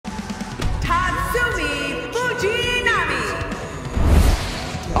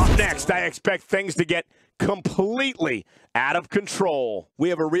Next, I expect things to get completely out of control. We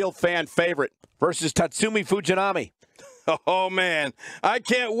have a real fan favorite versus Tatsumi Fujinami. Oh, man. I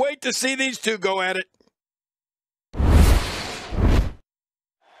can't wait to see these two go at it.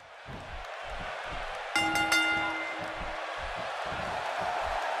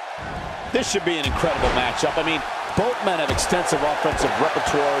 This should be an incredible matchup. I mean, both men have extensive offensive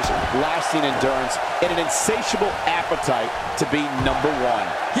repertoires, lasting endurance, and an insatiable appetite to be number one.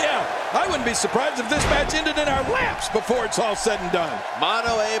 Yeah, I wouldn't be surprised if this match ended in our laps before it's all said and done.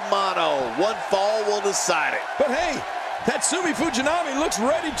 Mano a mano. One fall will decide it. But hey, Tatsumi Fujinami looks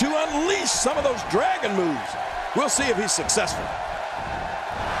ready to unleash some of those dragon moves. We'll see if he's successful.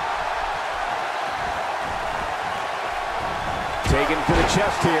 Taken to the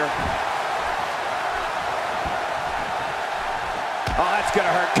chest here. Oh, that's going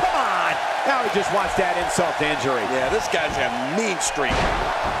to hurt. Come on! Now he just wants that insult to injury. Yeah, this guy's a mean streak.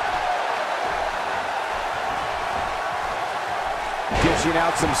 Dishing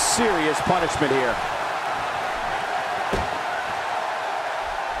out some serious punishment here.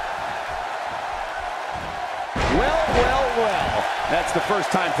 Well. That's the first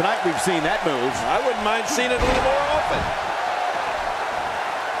time tonight we've seen that move. I wouldn't mind seeing it a little more often.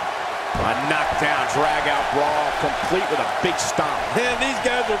 A knockdown, drag-out brawl, complete with a big stomp. Man, these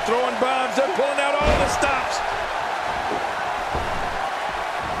guys are throwing bombs. They're pulling out all the stops.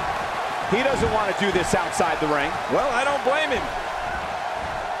 He doesn't want to do this outside the ring. Well, I don't blame him.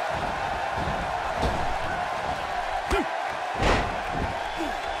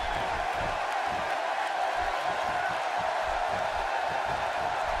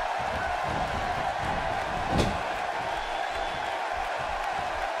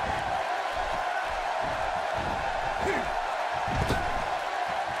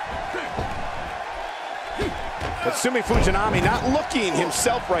 Tatsumi Fujinami not looking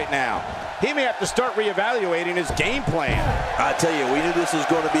himself right now. He may have to start reevaluating his game plan. I tell you, we knew this was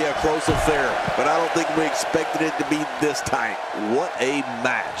going to be a close affair, but I don't think we expected it to be this tight. What a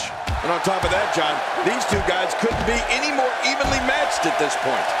match. And on top of that, John, these two guys couldn't be any more evenly matched at this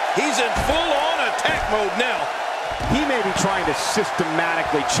point. He's in full-on attack mode now. He may be trying to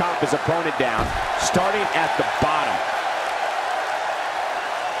systematically chop his opponent down, starting at the bottom.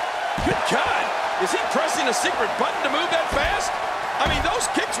 Good God! Is he pressing a secret button to move that fast? I mean, those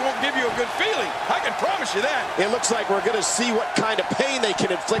kicks won't give you a good feeling. I can promise you that. It looks like we're going to see what kind of pain they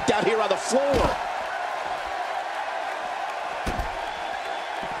can inflict out here on the floor.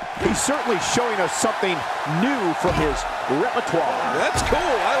 He's certainly showing us something new from his repertoire. That's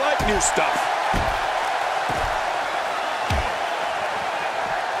cool. I like new stuff.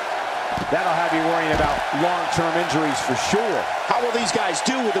 That'll have you worrying about long-term injuries for sure. How will these guys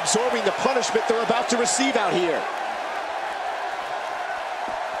do with absorbing the punishment they're about to receive out here?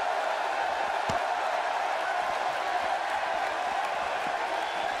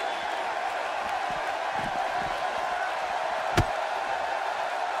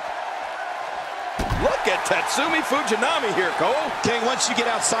 Look at Tatsumi Fujinami here, Cole. King, once you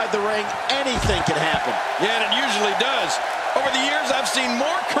get outside the ring, anything can happen. Yeah, and it usually does. Over the years, I've seen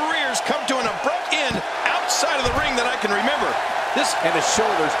more careers come to an abrupt end outside of the ring than I can remember. And the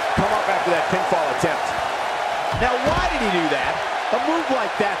shoulders come up after that pinfall attempt. Now, why did he do that? A move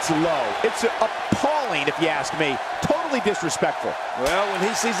like that's low. It's appalling, if you ask me. Totally disrespectful. Well, when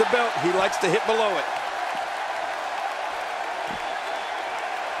he sees a belt, he likes to hit below it.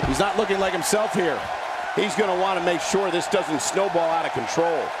 He's not looking like himself here. He's going to want to make sure this doesn't snowball out of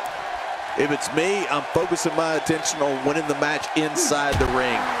control. If it's me, I'm focusing my attention on winning the match inside the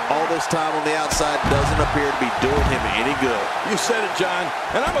ring. All this time on the outside doesn't appear to be doing him any good. You said it, John.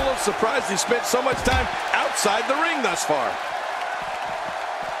 And I'm a little surprised he spent so much time outside the ring thus far.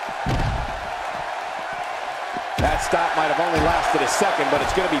 That stop might have only lasted a second, but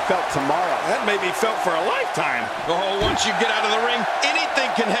it's going to be felt tomorrow. That may be felt for a lifetime. Oh, once you get out of the ring,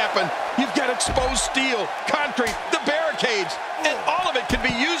 anything can happen. You've got exposed steel, concrete, the barricades, and all of it can be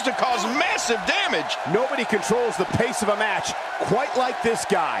used to cause massive damage. Nobody controls the pace of a match quite like this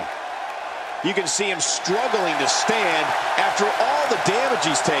guy. You can see him struggling to stand after all the damage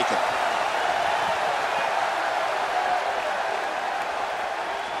he's taken.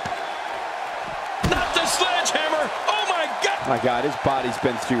 Not the sledgehammer! Oh my God! My God, his body's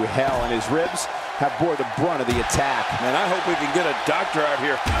been through hell, and his ribs have bore the brunt of the attack. Man, I hope we can get a doctor out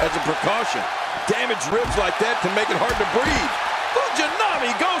here as a precaution. Damaged ribs like that can make it hard to breathe.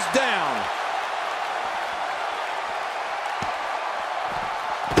 Fujinami goes down.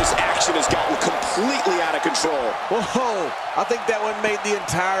 This action has gotten completely out of control. Whoa, I think that one made the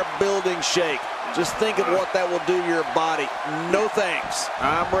entire building shake. Just think of what that will do to your body. No thanks.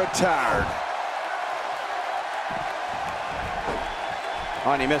 I'm retired.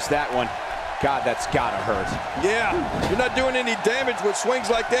 Oh, and he missed that one. God, that's gotta hurt. Yeah, you're not doing any damage with swings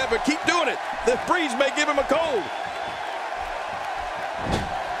like that, but keep doing it. The breeze may give him a cold.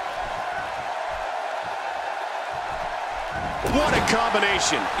 What a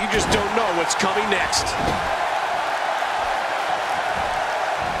combination. You just don't know what's coming next.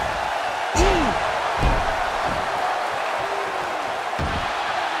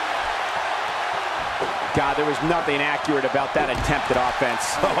 God, there was nothing accurate about that attempted offense.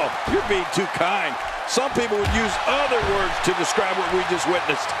 Oh, you're being too kind. Some people would use other words to describe what we just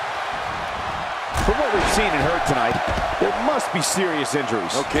witnessed. From what we've seen and heard tonight, there must be serious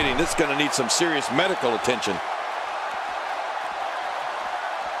injuries. No kidding, this is going to need some serious medical attention.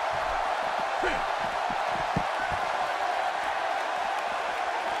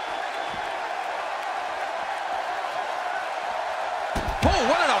 Oh,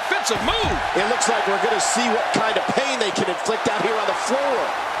 what an offensive move! It looks like we're going to see what kind of pain they can inflict out here on the floor.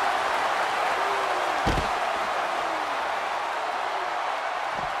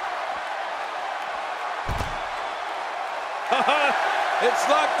 It's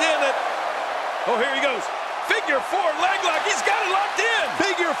locked in. Oh, here he goes. Figure 4 leg lock. He's got it locked in.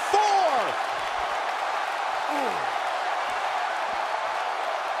 Figure 4.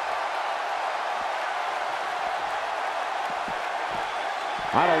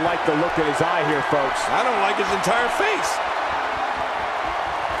 I don't like the look in his eye here, folks. I don't like his entire face.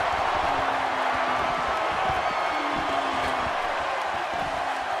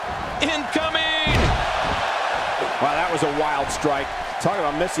 Incoming! Wow, that was a wild strike. Talk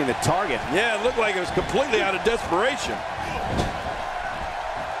about missing the target. Yeah, it looked like it was completely out of desperation.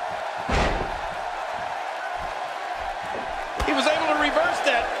 He was able to reverse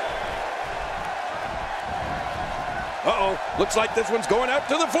that. Uh-oh, looks like this one's going out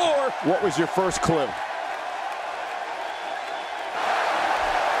to the floor. What was your first clue?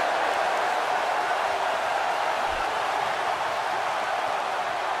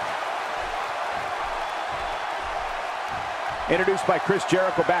 Introduced by Chris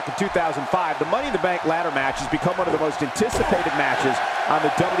Jericho back in 2005, the Money in the Bank ladder match has become one of the most anticipated matches on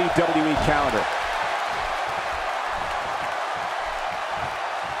the WWE calendar.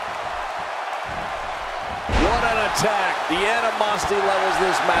 What an attack. The animosity levels of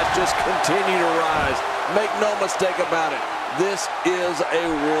this match just continue to rise. Make no mistake about it. This is a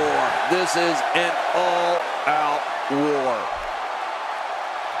war. This is an all-out war.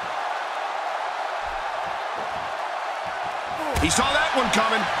 He saw that one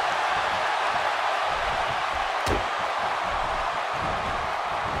coming.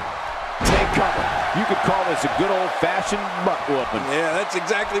 Take cover. You could call this a good old-fashioned butt whooping. Yeah, that's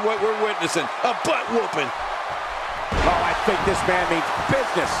exactly what we're witnessing. A butt whooping. Oh, I think this man means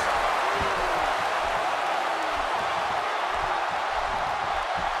business.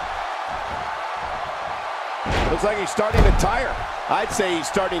 Looks like he's starting to tire. I'd say he's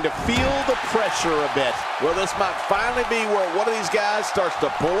starting to feel the pressure a bit. Well, this might finally be where one of these guys starts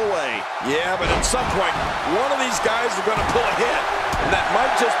to pull away. Yeah, but at some point, one of these guys is going to pull ahead. And that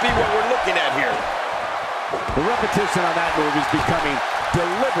might just be what we're looking at here. The repetition on that move is becoming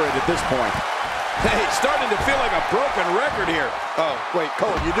deliberate at this point. Hey, starting to feel like a broken record here. Oh, wait,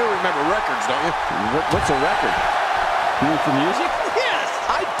 Cole, you do remember records, don't you? What's a record? You mean for music? Yes,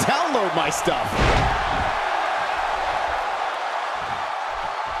 I download my stuff.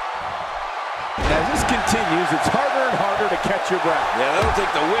 As this continues, it's harder and harder to catch your breath. Yeah, that'll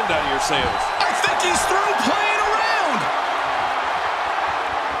take the wind out of your sails. I think he's through playing around.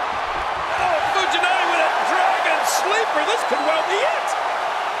 Oh, Fujinami with a dragon sleeper. This could well be it.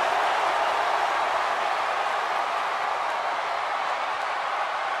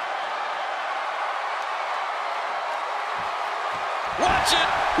 Watch it.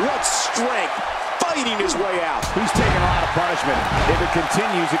 What strength. Fighting his way out. He's taking a lot of punishment. If it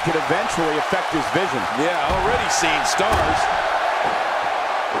continues, it could eventually affect his vision. Yeah, already seeing stars.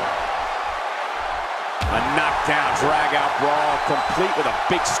 A knockdown, drag-out brawl, complete with a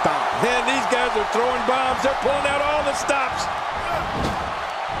big stomp. Man, these guys are throwing bombs. They're pulling out all the stops.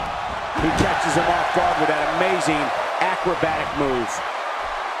 He catches him off guard with that amazing acrobatic move.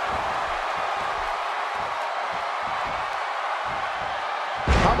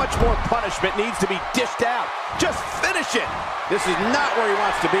 How much more punishment needs to be dished out? Just finish it. This is not where he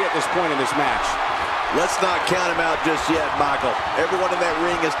wants to be at this point in this match. Let's not count him out just yet, Michael. Everyone in that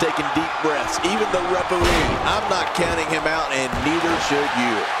ring is taking deep breaths, even the referee. I'm not counting him out, and neither should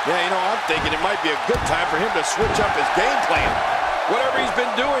you. Yeah, you know, I'm thinking it might be a good time for him to switch up his game plan. Whatever he's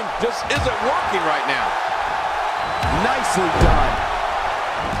been doing just isn't working right now. Nicely done.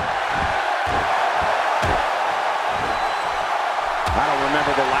 I don't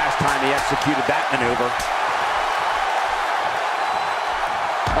remember the last time he executed that maneuver.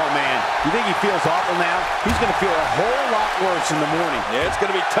 Oh, man. You think he feels awful now? He's going to feel a whole lot worse in the morning. Yeah, it's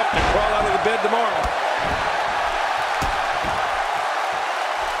going to be tough to crawl out of the bed tomorrow.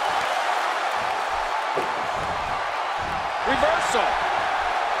 Reversal.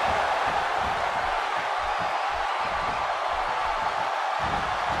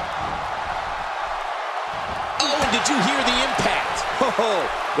 Oh, and did you hear the impact? Oh,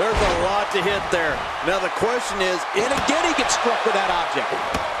 there's a lot to hit there. Now the question is, And again he gets struck with that object.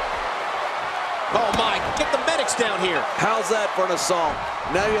 Oh my, get the medics down here. how's that for an assault?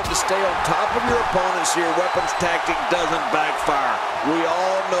 Now you have to stay on top of your opponent so your weapons tactic doesn't backfire. We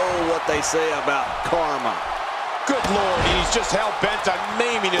all know what they say about karma. Good Lord, he's just hell-bent on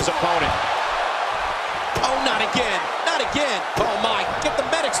maiming his opponent. Oh, not again, not again. Oh my, get the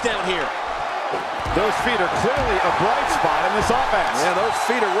medics down here. Those feet are clearly a bright spot in this offense. Yeah, those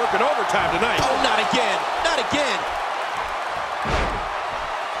feet are working overtime tonight. Oh, not again, not again.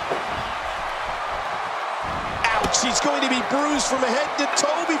 Ouch, he's going to be bruised from head to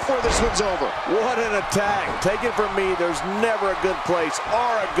toe before this one's over. What an attack. Take it from me, there's never a good place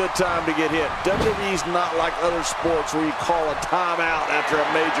or a good time to get hit. WWE's not like other sports where you call a timeout after a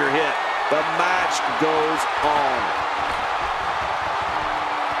major hit. The match goes on.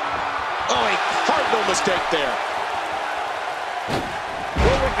 Oh, a cardinal mistake there.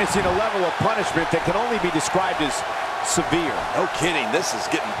 We're witnessing a level of punishment that can only be described as severe. No kidding, this is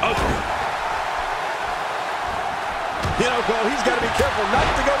getting ugly. You know, Cole, he's got to be careful not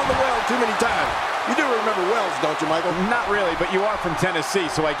to go to the well too many times. You do remember wells, don't you, Michael? Not really, but you are from Tennessee,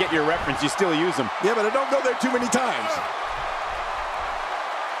 so I get your reference. You still use them. Yeah, but I don't go there too many times.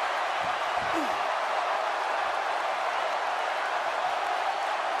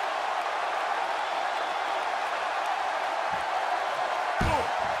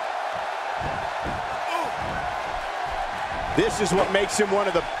 This is what makes him one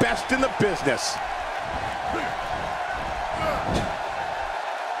of the best in the business.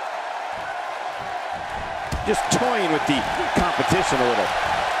 Just toying with the competition a little.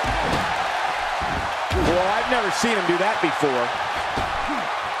 Well, I've never seen him do that before.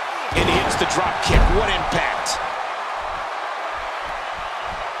 And he hits the drop kick. What impact.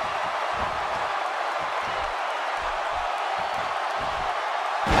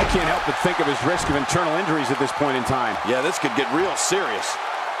 I can't help but think of his risk of internal injuries at this point in time. Yeah, this could get real serious.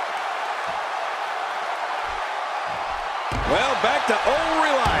 Well, back to old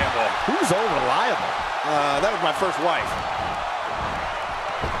reliable. Who's old reliable? That was my first wife.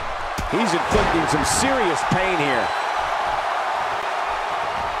 He's inflicting some serious pain here.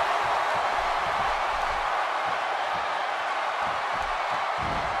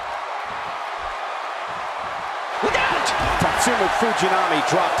 Look out! Tatsumi Fujinami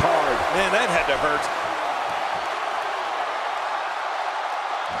dropped hard. Man, that had to hurt.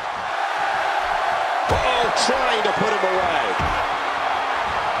 Uh-oh, trying to put him away.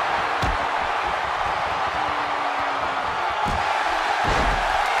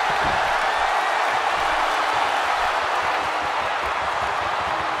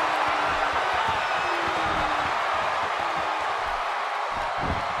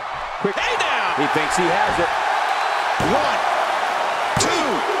 Quick. Hey now! He thinks he has it. 1, 2.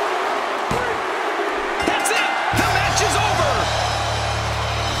 That's it! The match is over!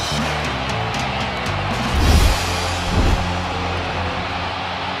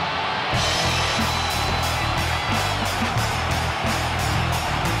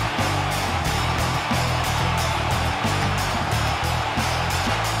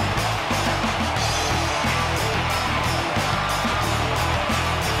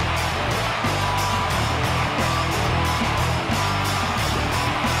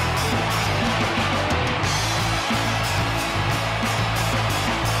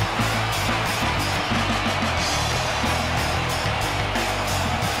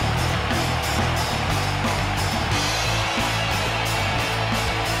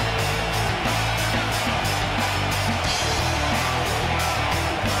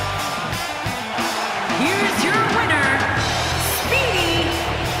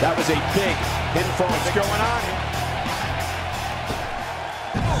 That was a big pinfall. What's going on?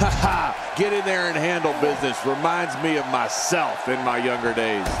 Get in there and handle business. Reminds me of myself in my younger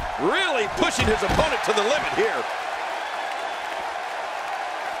days. Really pushing his opponent to the limit here.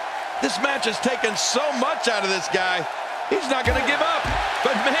 This match has taken so much out of this guy. He's not going to give up.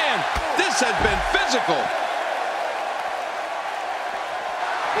 But man, this has been physical.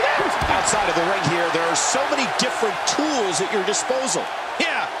 Outside of the ring here, there are so many different tools at your disposal.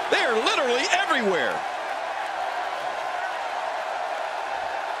 Yeah, they are literally everywhere.